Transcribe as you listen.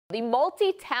The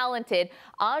multi-talented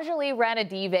Anjali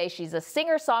Ranadive. She's a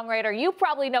singer-songwriter. You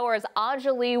probably know her as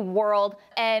Anjali World.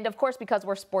 And of course, because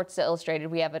we're Sports Illustrated,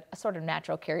 we have a sort of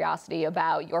natural curiosity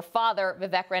about your father,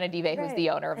 Vivek Ranadive, who's the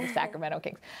owner of the Sacramento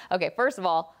Kings. Okay, first of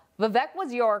all, Vivek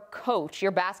was your coach,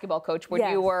 your basketball coach, when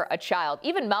you were a child.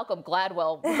 Even Malcolm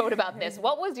Gladwell wrote about this.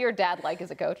 What was your dad like as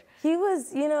a coach? He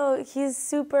was, you know, he's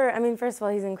super, I mean, first of all,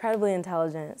 he's incredibly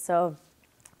intelligent. So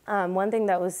one thing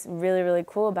that was really, really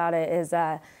cool about it is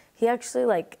he actually,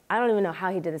 like, I don't even know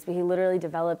how he did this, but he literally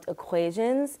developed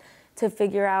equations to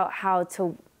figure out how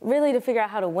to, figure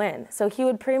out how to win. So he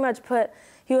would pretty much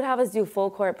he would have us do full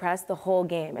court press the whole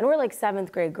game. And we're like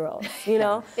 7th grade girls, you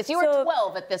know? Because you were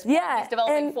 12 at this point. Yeah, he's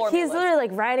developing formulas. He's literally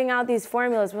like writing out these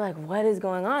formulas. We're like, what is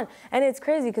going on? And it's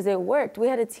crazy because it worked. We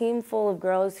had a team full of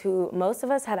girls who, most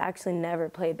of us had actually never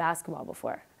played basketball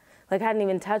before. Like hadn't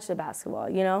even touched a basketball,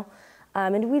 you know?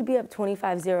 And we'd be up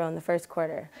 25-0 in the first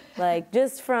quarter. Like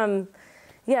just from,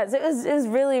 it was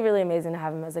really, really amazing to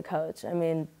have him as a coach. I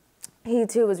mean, he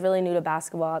too was really new to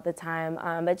basketball at the time,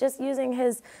 but just using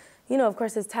his, you know, of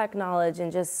course, his tech knowledge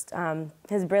and just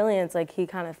his brilliance, like he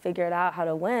kind of figured out how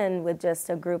to win with just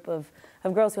a group of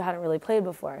girls who hadn't really played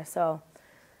before. So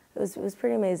it was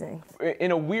pretty amazing.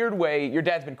 In a weird way, your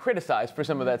dad's been criticized for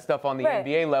some of that stuff on the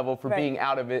NBA level for being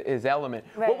out of his element.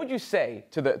 What would you say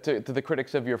to the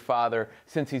critics of your father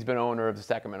since he's been owner of the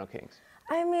Sacramento Kings?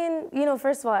 I mean, you know,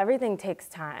 first of all, everything takes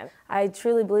time. I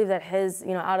truly believe that his,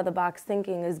 you know, out-of-the-box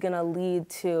thinking is going to lead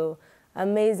to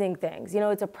amazing things. You know,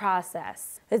 it's a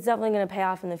process. It's definitely going to pay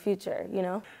off in the future, you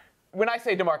know? When I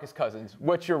say DeMarcus Cousins,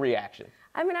 what's your reaction?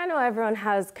 I mean, I know everyone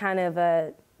has kind of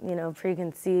a, you know,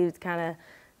 preconceived kind of,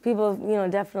 people, you know,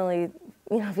 definitely,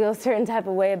 you know, feel a certain type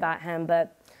of way about him,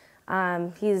 but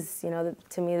he's, you know,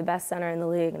 to me, the best center in the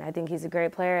league, and I think he's a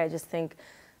great player. I just think,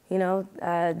 you know,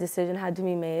 a decision had to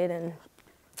be made, and,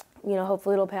 you know,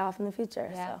 hopefully it'll pay off in the future.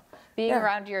 Yeah. So, Being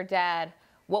around your dad,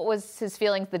 what was his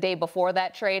feelings the day before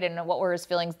that trade, and what were his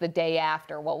feelings the day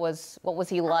after? What was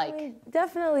he like? I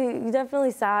mean,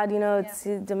 definitely sad. You know, it's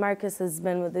DeMarcus has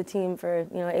been with the team for,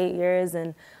 you know, 8 years,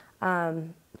 and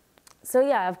so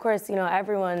yeah, of course, you know,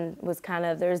 everyone was kind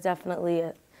of, there's definitely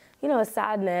a, you know, a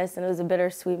sadness, and it was a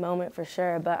bittersweet moment for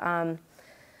sure. But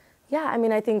yeah, I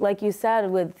mean, I think like you said,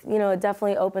 with, you know, it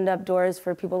definitely opened up doors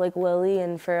for people like Willie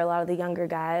and for a lot of the younger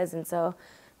guys, and so,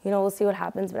 you know, we'll see what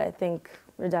happens, but I think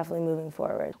we're definitely moving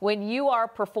forward. When you are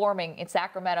performing in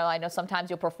Sacramento, I know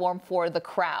sometimes you'll perform for the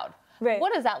crowd. Right.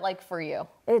 What is that like for you?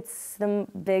 It's the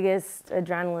biggest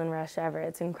adrenaline rush ever.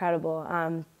 It's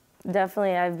incredible.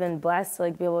 Definitely, I've been blessed to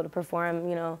like be able to perform,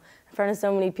 you know, in front of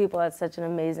so many people at such an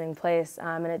amazing place,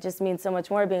 and it just means so much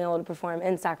more being able to perform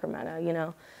in Sacramento, you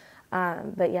know.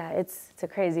 But yeah, it's a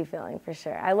crazy feeling for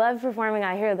sure. I love performing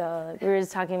out here though. Like, we were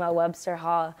just talking about Webster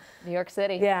Hall, New York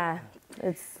City. Yeah,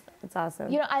 it's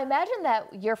awesome. You know, I imagine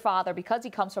that your father, because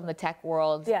he comes from the tech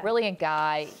world, brilliant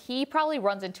guy, he probably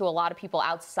runs into a lot of people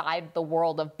outside the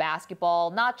world of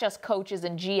basketball, not just coaches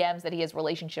and GMs that he has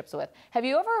relationships with. Have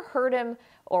you ever heard him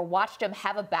or watched him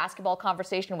have a basketball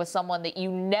conversation with someone that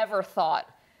you never thought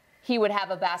he would have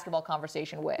a basketball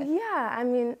conversation with? Yeah, I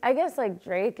mean, I guess like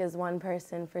Drake is one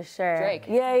person for sure. Drake?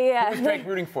 Yeah. Who was Drake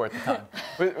rooting for at the time?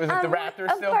 Was it the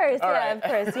Raptors still? Of course, right. Of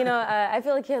course. You know, I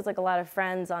feel like he has like a lot of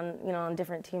friends on, you know, on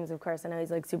different teams, of course. I know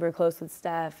he's like super close with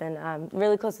Steph and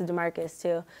really close to DeMarcus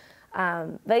too.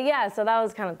 But yeah, so that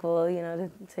was kind of cool, you know,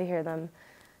 to hear them,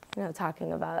 you know,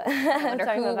 talking about. I wonder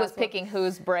who was picking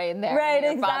whose brain there. Right,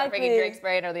 your father picking Drake's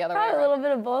brain or the other way around. Probably a little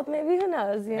bit of both, maybe. Who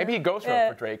knows? You know? Maybe he ghost wrote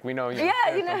for Drake. We know, you know,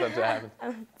 sometimes that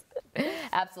happens.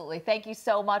 Absolutely. Thank you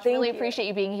so much. Really appreciate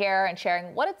you being here and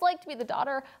sharing what it's like to be the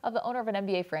daughter of the owner of an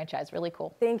NBA franchise. Really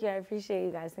cool. Thank you. I appreciate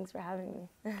you guys. Thanks for having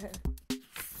me.